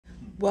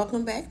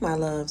Welcome back, my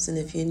loves, and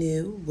if you're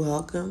new,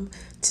 welcome.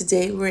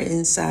 Today we're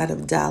inside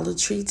of Dollar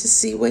Tree to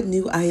see what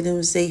new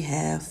items they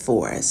have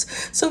for us.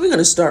 So we're going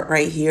to start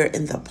right here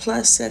in the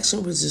plus section.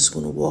 We're just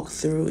going to walk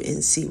through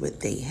and see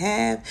what they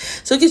have.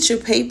 So get your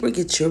paper,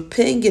 get your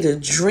pen, get a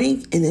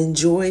drink, and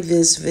enjoy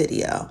this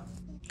video.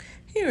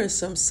 Here are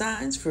some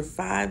signs for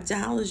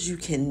 $5. You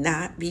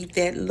cannot beat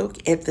that.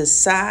 Look at the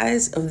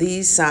size of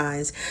these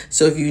signs.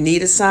 So if you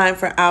need a sign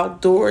for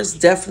outdoors,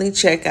 definitely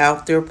check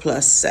out their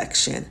plus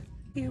section.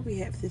 Here we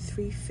have the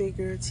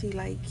 3-figure tea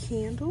light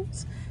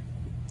candles.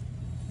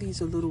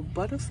 These are little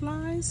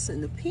butterflies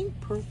in the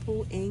pink,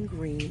 purple, and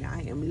green.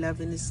 I am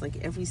loving this. Like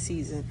every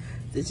season,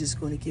 they're just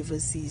going to give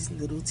us these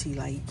little tea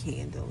light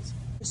candles.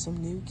 There's some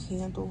new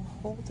candle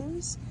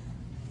holders.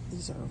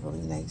 These are a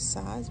really nice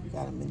size. We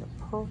got them in a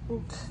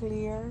purple,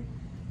 clear,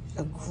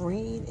 a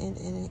green, and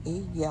in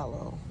a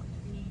yellow.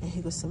 And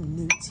here are some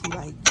new tea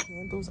light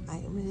candles. I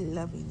am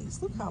loving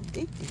these. Look how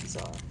big these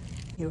are.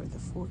 Here are the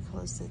 4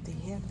 colors that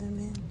they have them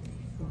in.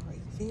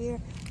 Right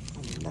there.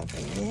 I'm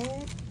loving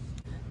it.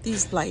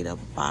 These light up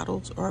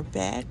bottles are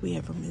back. We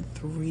have them in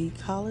 3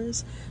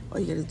 colors. All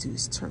you gotta do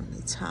is turn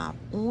the top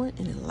on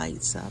and it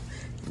lights up.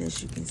 And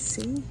as you can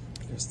see,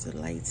 there's the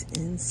lights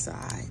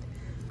inside.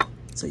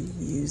 So you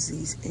can use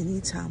these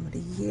any time of the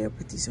year.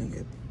 Put these on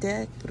your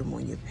deck, put them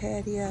on your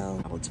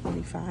patio.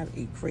 $1.25,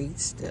 a great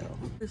still.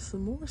 There's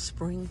some more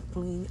spring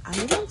bling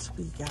items.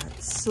 We got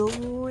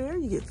silverware.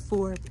 You get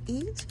 4 of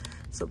each.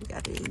 So we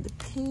got it in the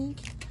pink,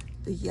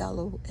 the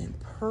yellow, and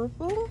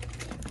purple.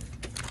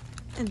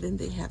 And then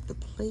they have the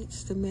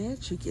plates to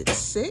match. You get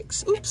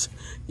 6. Oops.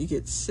 You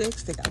get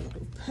 6. They got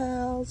little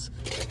pals,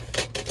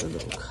 the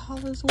little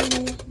colors on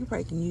it. You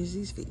probably can use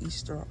these for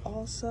Easter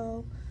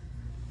also.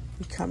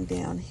 We come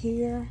down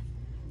here.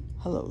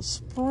 Hello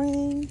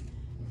Spring.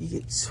 You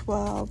get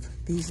 12.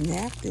 These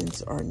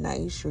napkins are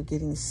nice. You're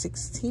getting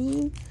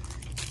 16.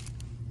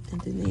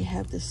 And then they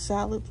have the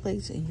salad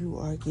plates and you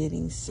are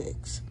getting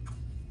 6.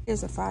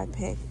 Here's a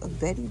 5-pack of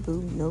Betty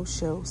Boo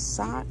no-show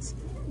socks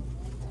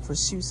for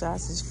shoe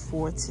sizes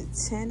 4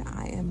 to 10.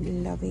 I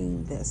am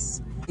loving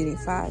this. Getting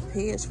 5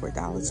 pairs for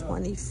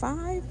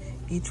 $1.25.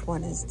 Each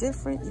one is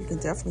different. You can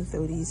definitely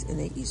throw these in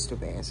an Easter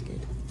basket.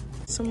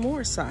 Some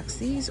more socks.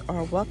 These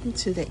are Welcome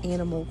to the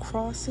Animal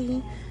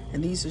Crossing,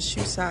 and these are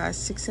shoe size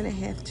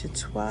 6.5 to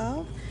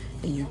 12.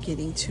 And you're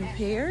getting 2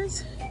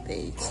 pairs.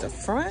 It's the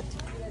front.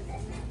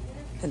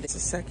 And there's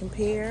a second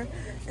pair,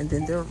 and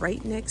then they're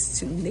right next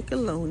to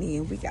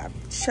Nickelodeon. We got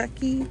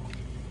Chucky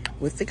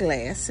with the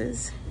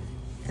glasses,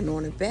 and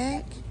on the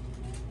back,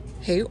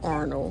 Hey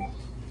Arnold.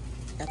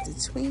 Got the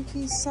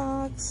Twinkie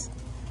socks,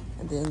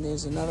 and then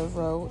there's another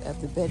row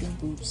of the Betty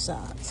Boop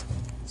socks.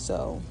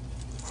 So,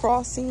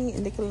 Crossing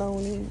and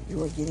Nickelodeon,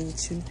 you are getting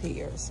 2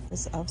 pairs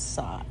of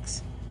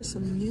socks.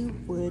 Some new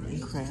wood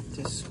and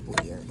crafter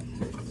square.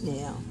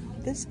 Now,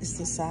 this is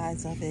the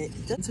size of it.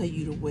 It doesn't tell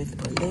you the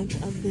width or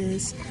length of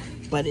this,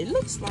 but it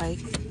looks like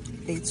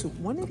they took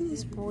one of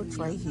these boards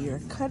right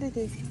here, cut it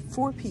in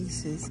 4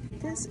 pieces.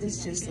 This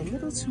is just a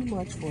little too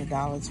much for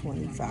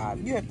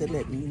 $1.25. You have to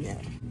let me know.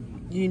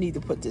 You need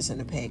to put this in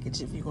a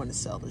package if you're going to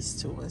sell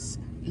this to us.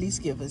 At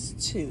least give us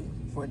 2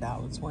 for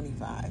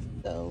 $1.25.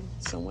 So,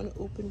 someone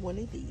opened one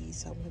of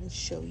these. I'm going to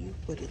show you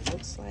what it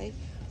looks like.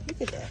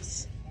 Look at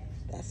this.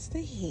 That's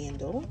the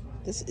handle.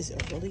 This is a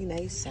really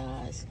nice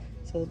size.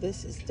 So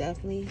this is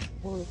definitely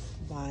worth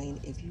buying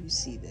if you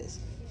see this.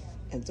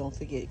 And don't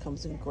forget, it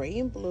comes in gray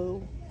and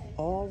blue,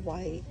 all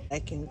white,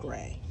 black and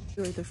gray.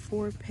 Here are the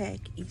 4-pack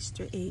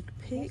Easter egg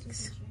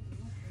picks.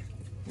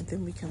 And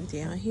then we come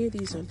down here.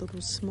 These are a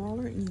little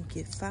smaller and you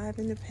get 5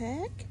 in the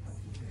pack.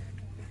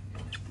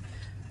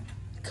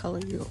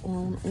 Color your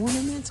own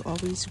ornaments,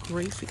 always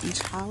great for each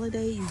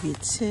holiday. You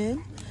get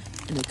 10.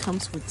 And it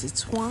comes with the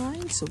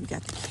twine. So we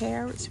got the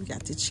carrots, we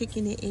got the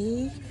chicken and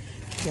egg,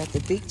 we got the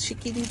big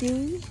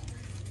chickadee,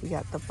 we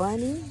got the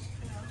bunny,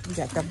 we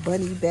got the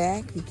bunny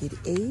back, you get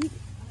 8.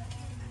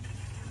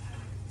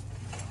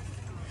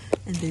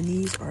 And then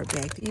these are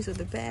back. These are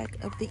the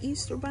back of the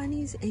Easter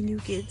bunnies and you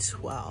get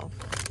 12.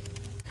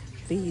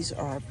 These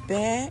are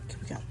back.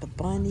 We got the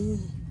bunny,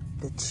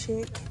 the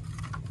chick,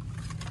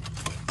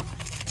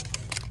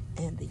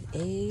 and the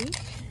egg.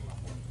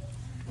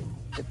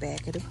 The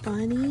back of the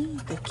bunny,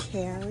 the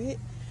carrot.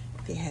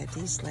 They had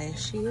these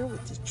last year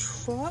with the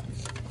truck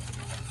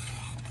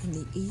and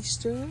the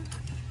Easter.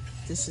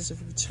 This is a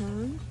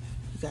return.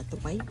 You got the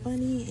white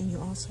bunny and you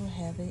also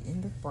have it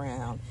in the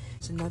brown.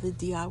 It's another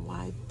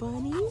DIY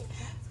bunny.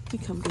 We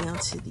come down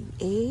to the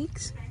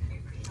eggs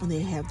and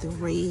they have the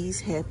Raise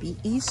Happy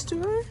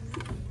Easter,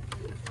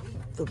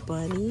 the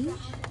bunny,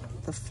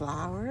 the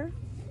flower,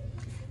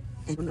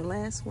 and the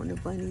last one, the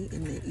bunny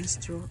and the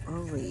Easter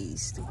are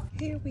raised.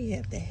 Here we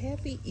have the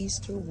Happy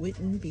Easter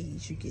wooden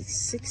beads. You get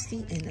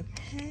 60 in a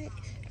pack.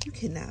 You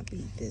cannot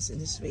beat this. And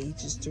this for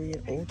ages 3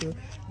 and older.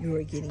 You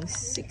are getting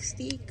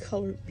 60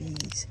 colored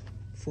beads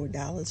for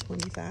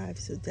 $1.25.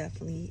 So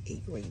definitely a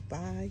great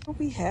buy.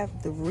 We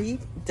have the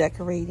wreath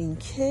decorating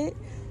kit.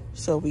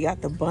 So we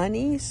got the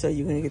bunny. So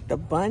you're going to get the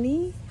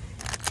bunny.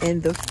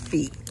 and the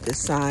feet. The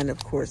sign,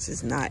 of course,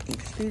 is not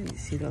included. You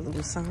see the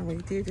little sign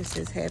right there that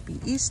says Happy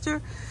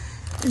Easter.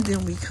 And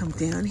then we come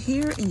down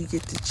here and you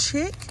get the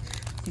chick.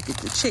 You get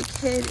the chick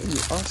head and you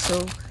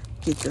also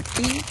get the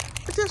feet.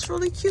 But that's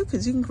really cute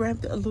because you can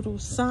grab a little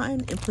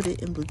sign and put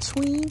it in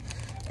between.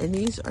 And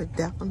these are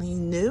definitely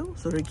new.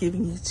 So they're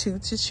giving you two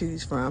to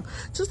choose from.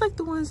 Just like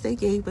the ones they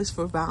gave us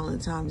for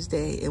Valentine's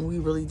Day. And we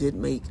really did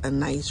make a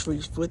nice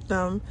wreath with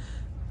them.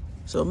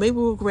 So maybe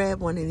we'll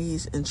grab one of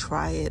these and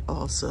try it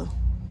also.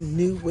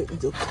 New wooden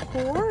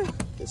decor.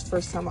 It's the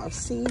first time I've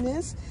seen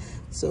this.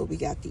 So we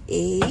got the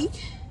egg.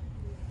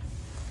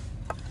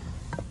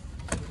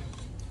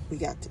 We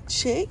got the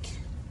chick.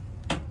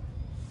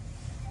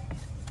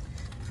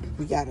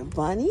 We got a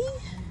bunny.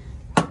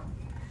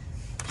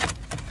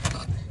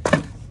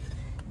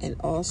 And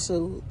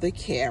also the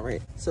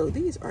carrot. So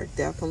these are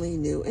definitely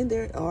new. And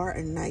there are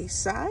a nice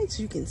size.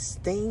 You can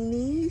stain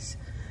these.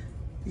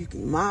 You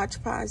can Mod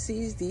Podge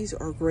these. These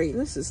are great.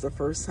 This is the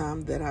first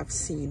time that I've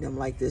seen them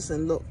like this.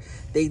 And look,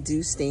 they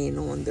do stand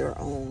on their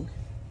own.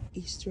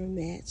 Easter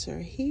mats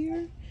are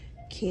here.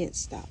 Can't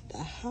stop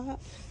the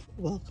hop.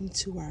 Welcome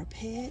to our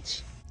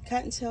patch.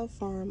 Cottontail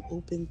Farm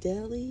open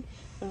daily.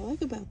 What I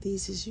like about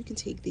these is you can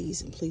take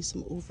these and place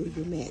them over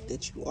your mat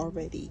that you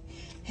already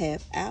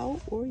have out,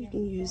 or you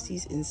can use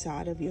these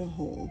inside of your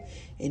home.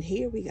 And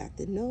here we got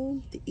the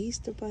gnome, the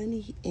Easter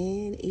bunny,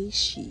 and a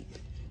sheep,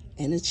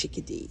 and a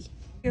chickadee.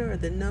 Here are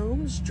the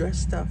gnomes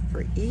dressed up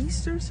for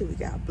Easter. So we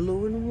got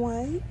blue and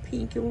white,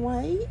 pink and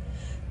white.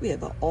 We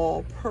have an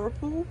all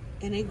purple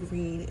and a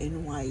green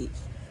and white.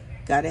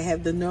 Gotta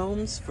have the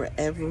gnomes for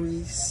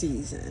every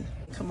season.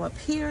 Come up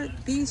here,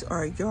 these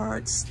are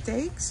yard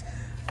stakes,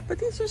 but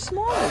these are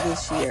smaller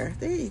this year.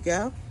 There you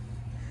go.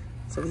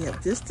 So we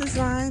have this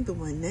design, the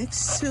one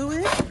next to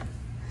it.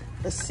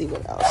 Let's see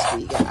what else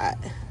we got.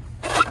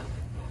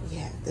 We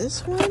have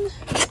this one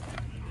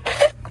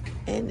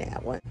and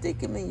that one. Stick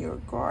them in your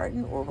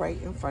garden or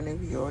right in front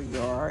of your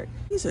yard.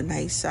 These are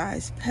nice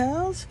sized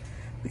pals.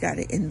 We got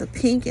it in the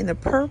pink and the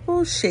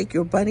purple. Shake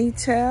your bunny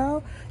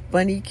tail.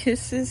 Bunny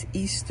kisses,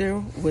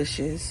 Easter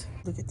wishes.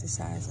 Look at the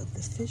size of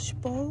the fish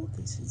bowl.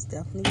 This is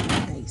definitely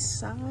a nice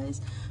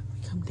size. We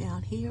come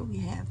down here, we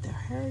have the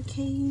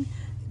hurricane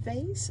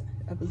vase.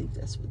 I believe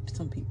that's what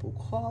some people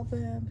call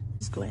them.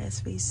 These glass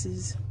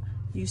vases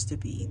used to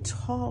be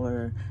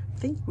taller. I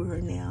think we're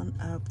now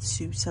up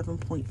to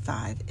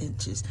 7.5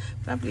 inches.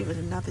 But I believe at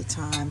another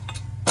time,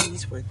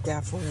 these were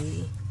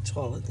definitely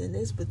taller than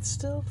this, but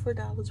still for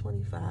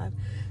 $1.25,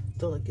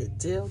 still a good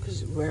deal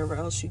because wherever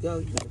else you go,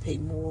 you're gonna pay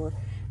more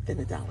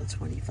than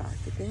 $1.25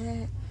 for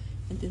that.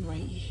 And then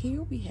right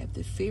here we have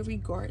the fairy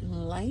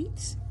garden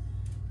lights,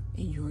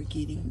 and you're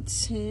getting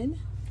 10,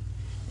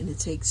 and it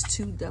takes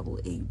 2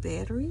 AA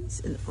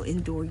batteries and for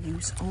indoor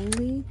use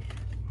only.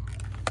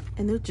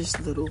 And they're just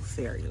little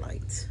fairy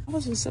lights. I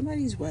was on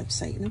somebody's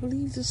website and I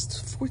believe this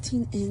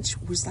 14-inch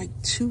was like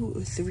 $2 or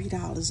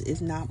 $3,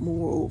 if not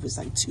more, or it was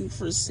like 2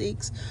 for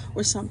 $6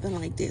 or something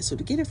like that. So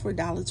to get it for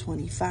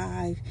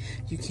 $1.25,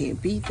 you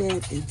can't beat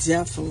that. And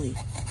definitely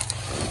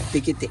to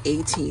get the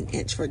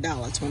 18-inch for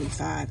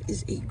 $1.25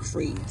 is a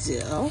great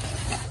deal.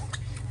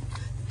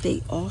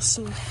 They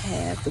also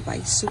have the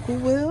bicycle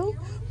wheel,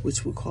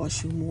 which will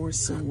cost you more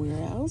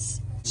somewhere else.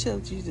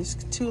 Showed you this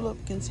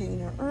tulip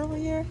container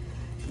earlier.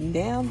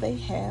 Now they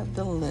have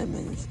the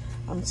lemons.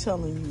 I'm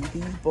telling you,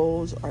 these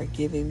bowls are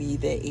giving me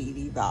the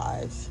 80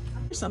 vibes.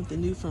 Here's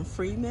something new from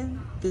Freeman.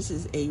 This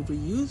is a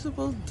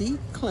reusable, deep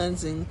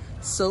cleansing,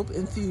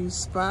 soap-infused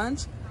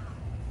sponge.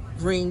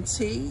 Green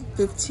tea,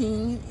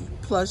 15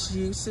 plus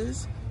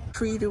uses.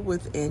 Treated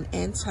with an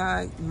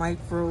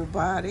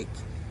antimicrobic.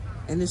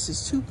 And this is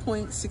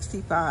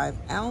 2.65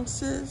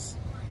 ounces.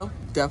 Oh,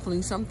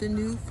 definitely something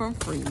new from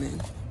Freeman.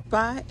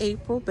 By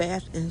April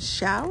Bath and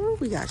Shower,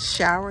 we got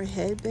shower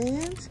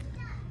headbands.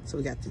 So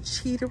we got the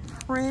cheetah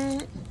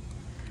print,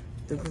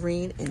 the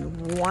green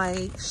and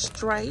white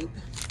stripe.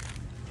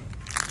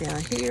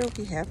 Down here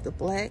we have the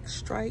black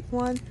stripe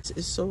one. This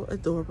is so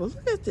adorable.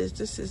 Look at this.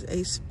 This is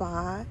a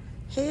spa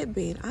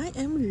headband. I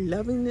am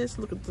loving this.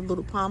 Look at the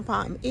little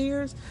pom-pom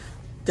ears.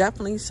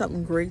 Definitely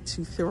something great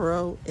to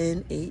throw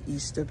in a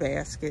Easter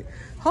basket.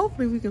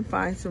 Hopefully we can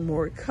find some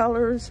more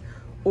colors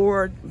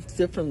or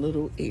different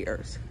little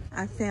ears.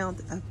 I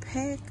found a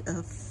pack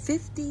of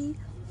 50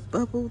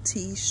 bubble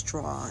tea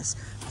straws.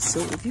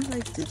 So if you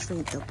like to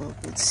drink the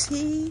bubble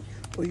tea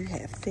or you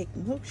have thick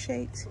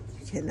milkshakes,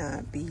 you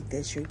cannot beat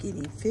this. You're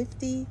getting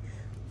 50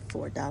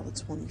 for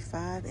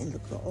 $1.25, and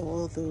look at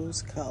all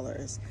those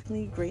colors.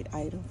 Really great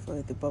item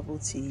for the bubble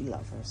tea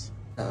lovers.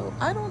 So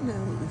I don't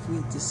know if we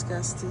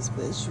discussed this,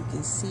 but as you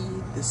can see,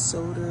 the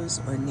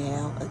sodas are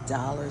now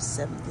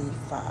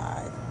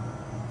 $1.75.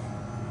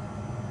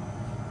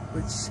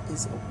 which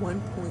is a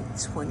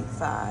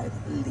 1.25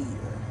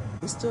 liter.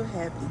 We still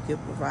have a good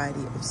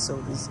variety of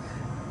sodas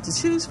to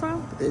choose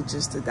from, but they're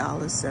just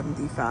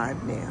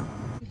 $1.75 now.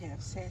 We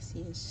have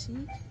Sassy and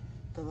Chic,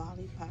 the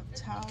lollipop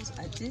towels.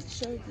 I did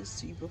show this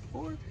to you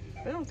before,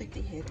 but I don't think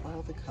they had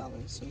all the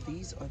colors. So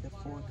these are the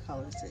 4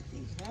 colors that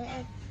they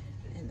had.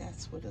 And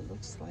that's what it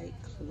looks like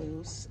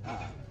close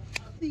up.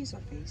 These are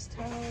face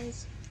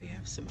towels. We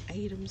have some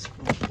items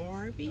from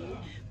Barbie.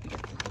 We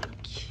got the little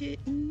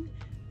kitten.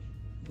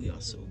 We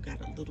also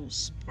got a little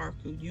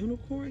sparkle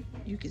unicorn.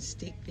 You can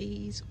stick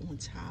these on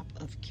top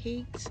of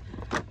cakes,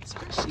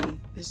 especially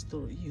this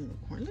little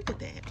unicorn. Look at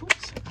that.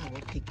 Oops, I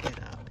will pick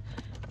that up.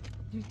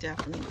 You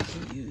definitely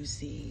can use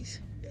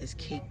these as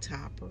cake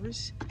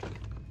toppers.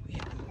 We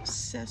have little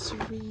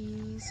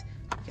accessories.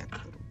 We got the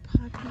little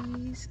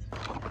puppies.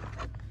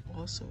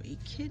 Also a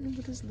kitten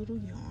with his little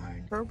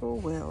yarn. Purple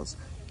whales.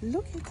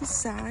 Look at the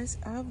size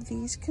of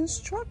these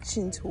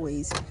construction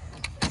toys.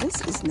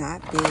 This is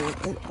not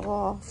bad at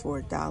all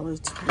for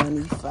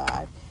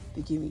 $1.25.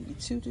 They're giving you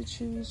 2 to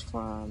choose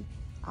from.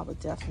 I would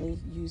definitely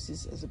use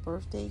this as a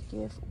birthday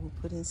gift or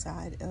put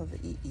inside of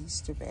an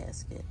Easter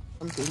basket.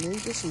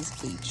 This is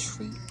a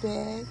treat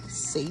bag,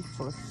 safe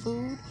for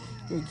food.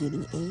 You're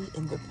getting 8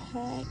 in the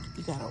pack.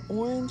 You got an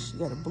orange, you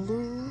got a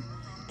blue,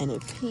 and a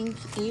pink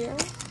ear.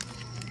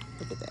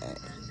 Look at that.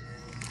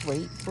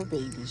 Great for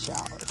baby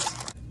showers.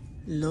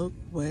 Look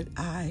what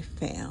I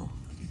found.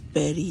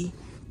 Betty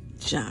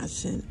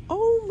Johnson.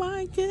 Oh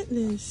my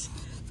goodness.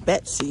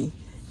 Betsy.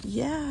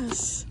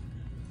 Yes.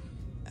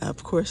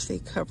 Of course, they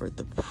covered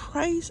the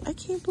price. I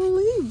can't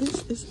believe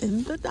this is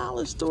in the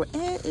dollar store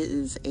and it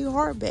is a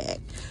hardback.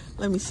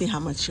 Let me see how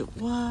much it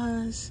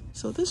was.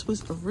 So this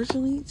was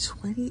originally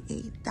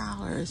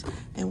 $28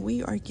 and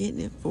we are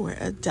getting it for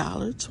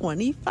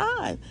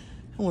 $1.25.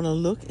 I want to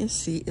look and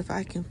see if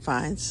I can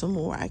find some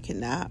more. I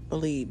cannot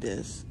believe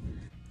this.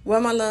 Well,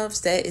 my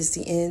loves, that is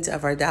the end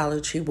of our Dollar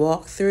Tree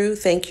walkthrough.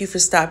 Thank you for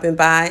stopping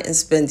by and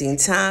spending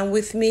time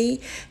with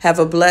me. Have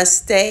a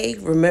blessed day.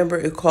 Remember,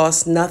 it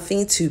costs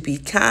nothing to be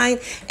kind.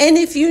 And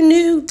if you're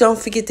new, don't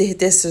forget to hit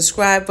that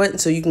subscribe button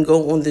so you can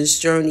go on this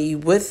journey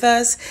with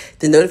us.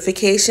 The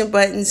notification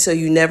button so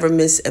you never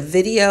miss a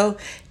video.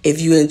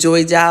 If you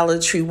enjoy Dollar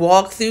Tree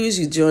walkthroughs,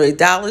 you enjoy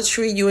Dollar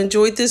Tree, you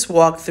enjoyed this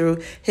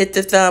walkthrough, hit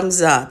the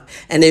thumbs up.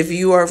 And if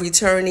you are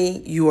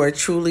returning, you are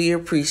truly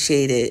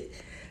appreciated.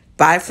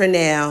 Bye for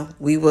now.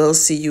 We will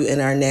see you in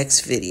our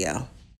next video.